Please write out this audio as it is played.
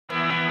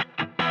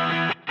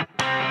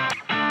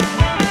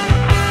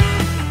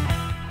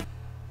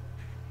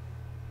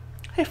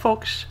Hey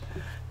folks,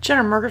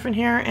 Jenna Mergriffin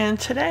here, and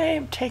today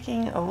I'm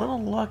taking a little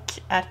look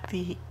at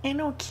the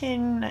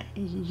Innokin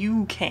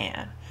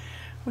U-Can,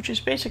 which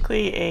is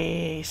basically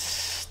a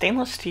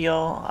stainless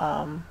steel,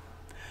 about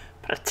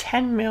a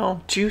 10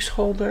 mil juice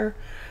holder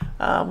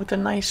with a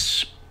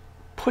nice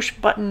push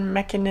button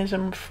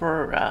mechanism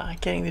for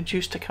getting the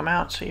juice to come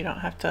out so you don't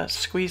have to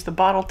squeeze the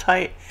bottle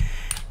tight.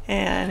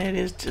 And it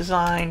is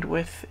designed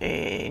with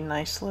a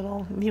nice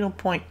little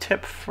needlepoint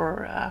tip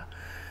for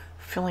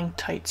filling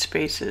tight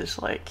spaces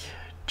like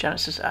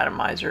Genesis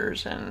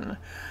atomizers and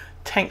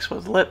tanks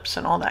with lips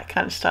and all that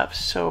kind of stuff.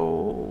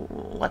 So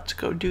let's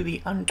go do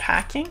the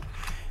unpacking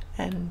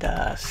and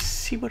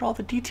see what all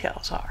the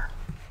details are.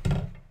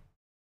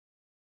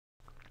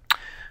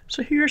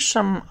 So here's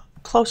some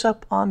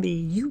close-up on the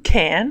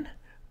U-Can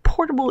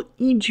portable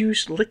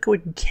e-juice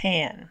liquid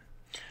can.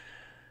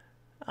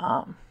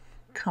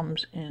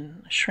 Comes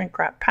in a shrink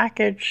wrap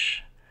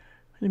package.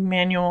 The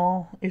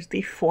manual is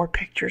the 4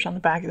 pictures on the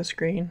back of the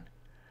screen.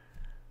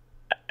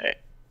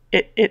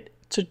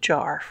 It's a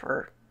jar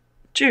for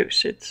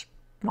juice. It's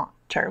not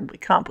terribly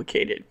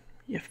complicated.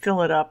 You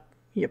fill it up,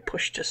 you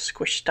push to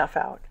squish stuff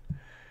out.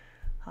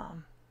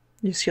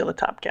 You seal the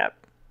top cap.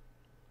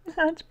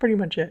 That's pretty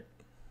much it.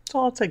 That's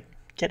all it's like,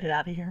 get it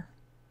out of here.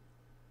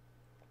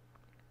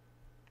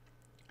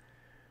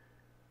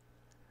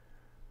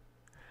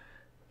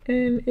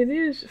 And it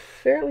is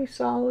fairly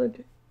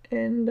solid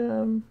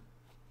and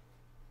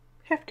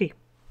hefty.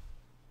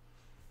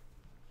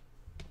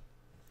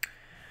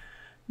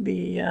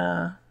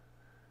 The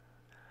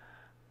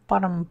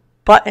bottom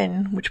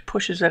button, which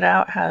pushes it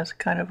out, has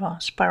kind of a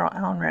spiral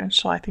Allen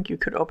wrench, so I think you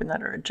could open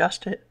that or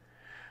adjust it.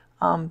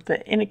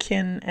 The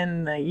Innokin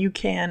and the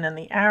U-Can and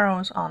the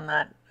arrows on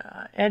that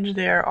edge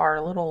there are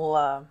a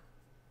little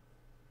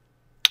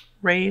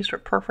raised or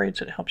perforated,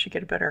 so it helps you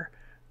get a better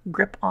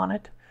grip on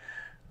it.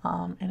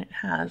 And it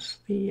has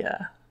the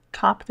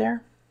top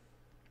there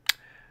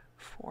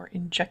for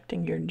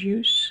injecting your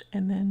juice,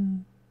 and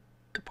then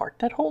the part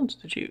that holds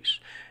the juice.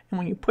 And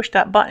when you push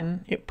that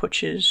button, it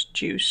pushes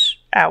juice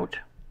out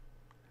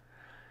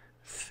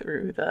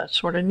through the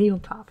sort of needle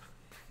top.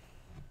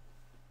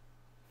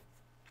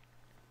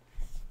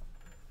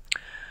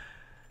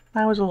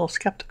 I was a little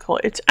skeptical.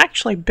 It's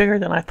actually bigger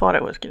than I thought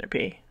it was going to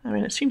be. I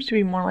mean, it seems to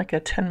be more like a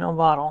 10 ml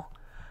bottle.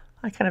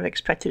 I kind of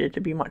expected it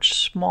to be much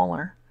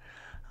smaller.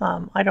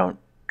 I don't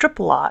drip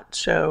a lot,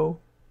 so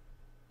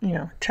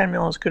 10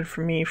 ml is good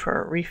for me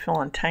for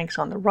refilling tanks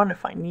on the run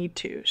if I need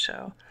to.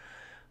 So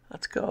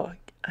let's go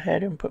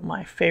ahead and put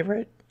my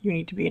favorite "You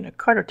Need to Be in a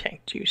Carter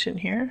Tank" juice in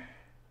here.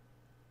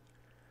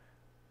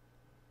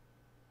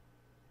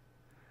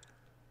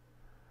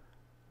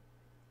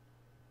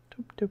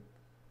 Doop, doop.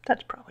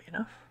 That's probably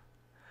enough.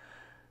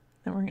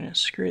 Then we're going to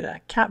screw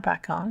that cap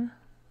back on.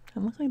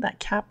 And luckily that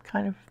cap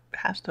kind of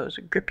has those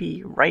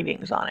grippy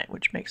writings on it,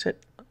 which makes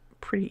it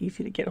pretty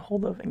easy to get a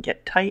hold of and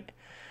get tight.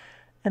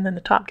 And then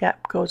the top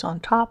cap goes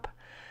on top,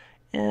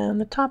 and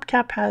the top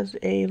cap has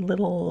a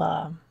little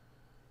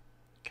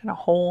kind of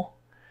hole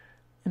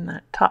in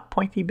that top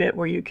pointy bit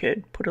where you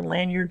could put a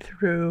lanyard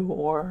through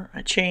or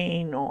a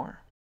chain.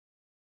 Or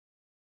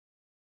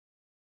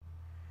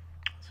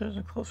so there's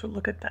a closer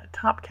look at that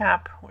top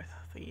cap with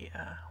the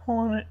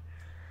hole in it.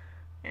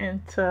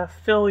 And to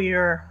fill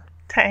your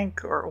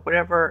tank or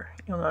whatever,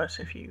 you'll notice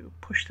if you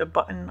push the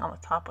button on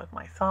the top with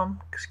my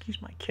thumb,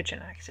 excuse my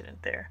kitchen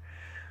accident there,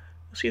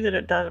 you'll see that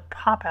it does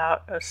pop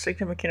out a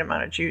significant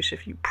amount of juice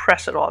if you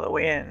press it all the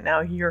way in.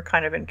 Now you're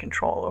kind of in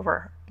control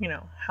over,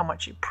 how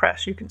much you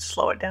press. You can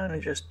slow it down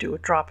and just do a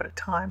drop at a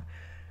time.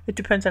 It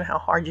depends on how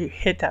hard you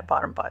hit that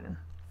bottom button.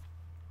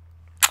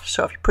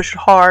 So if you push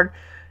it hard,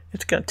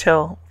 it's going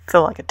to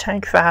fill like a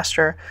tank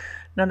faster.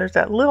 Now there's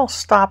that little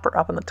stopper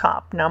up on the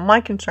top. Now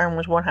my concern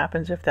was what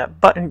happens if that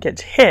button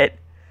gets hit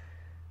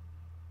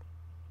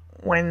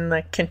when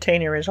the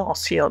container is all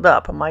sealed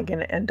up. Am I going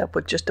to end up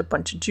with just a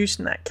bunch of juice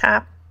in that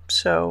cap?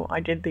 So I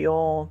did the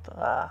old,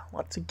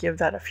 let's give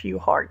that a few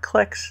hard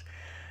clicks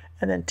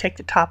and then take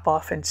the top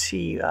off and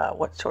see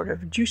what sort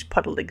of juice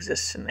puddle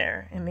exists in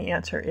there. And the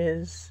answer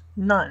is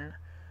none.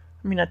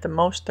 I mean, at the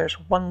most there's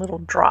one little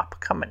drop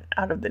coming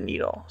out of the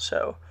needle.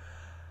 So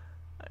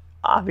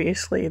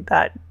obviously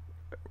that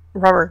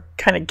rubber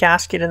kind of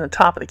gasket in the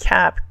top of the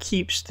cap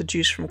keeps the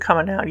juice from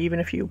coming out even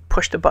if you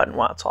push the button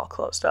while it's all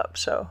closed up.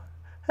 So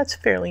that's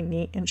fairly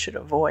neat and should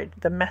avoid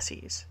the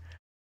messies.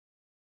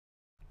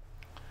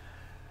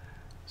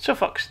 So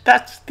folks,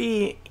 that's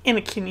the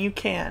Innokin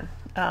U-Can.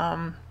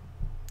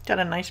 Got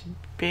a nice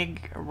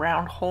big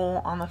round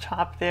hole on the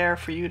top there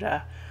for you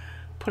to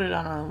put it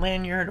on a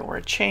lanyard or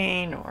a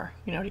chain, or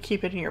to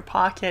keep it in your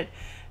pocket.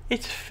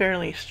 It's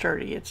fairly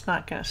sturdy. It's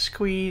not going to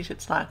squeeze.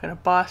 It's not going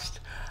to bust.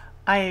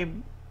 I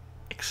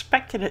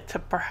expected it to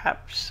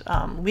perhaps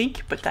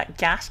leak, but that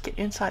gasket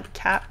inside the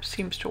cap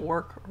seems to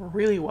work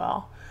really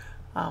well.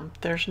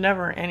 There's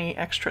never any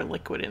extra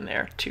liquid in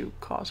there to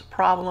cause a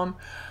problem.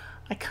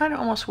 I kind of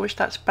almost wish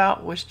that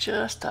spout was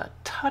just a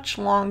touch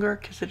longer,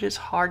 because it is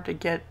hard to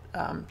get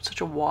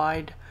such a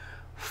wide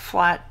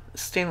flat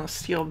stainless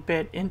steel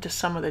bit into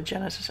some of the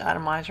Genesis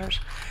atomizers.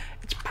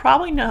 It's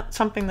probably not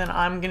something that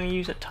I'm going to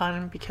use a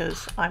ton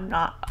because I'm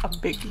not a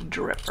big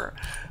dripper.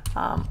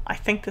 I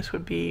think this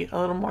would be a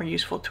little more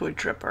useful to a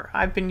dripper.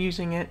 I've been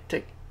using it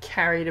to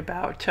carry it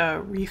about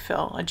to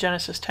refill a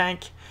Genesis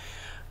tank,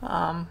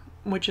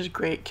 which is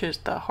great because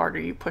the harder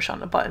you push on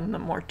the button, the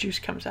more juice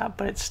comes out,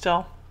 but it's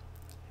still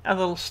a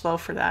little slow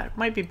for that. It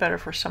might be better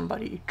for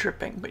somebody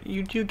dripping, but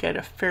you do get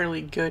a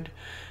fairly good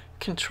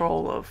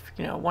control of,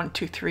 you know, 1,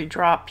 2, 3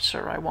 drops,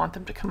 or I want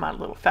them to come out a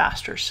little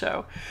faster.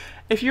 So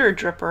if you're a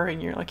dripper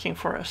and you're looking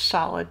for a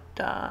solid,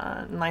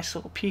 nice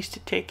little piece to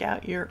take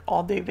out your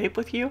all-day vape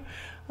with you,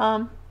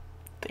 the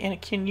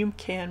Innokin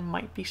U-Can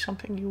might be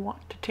something you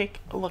want to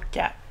take a look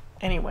at.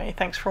 Anyway,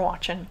 thanks for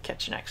watching.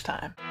 Catch you next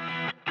time.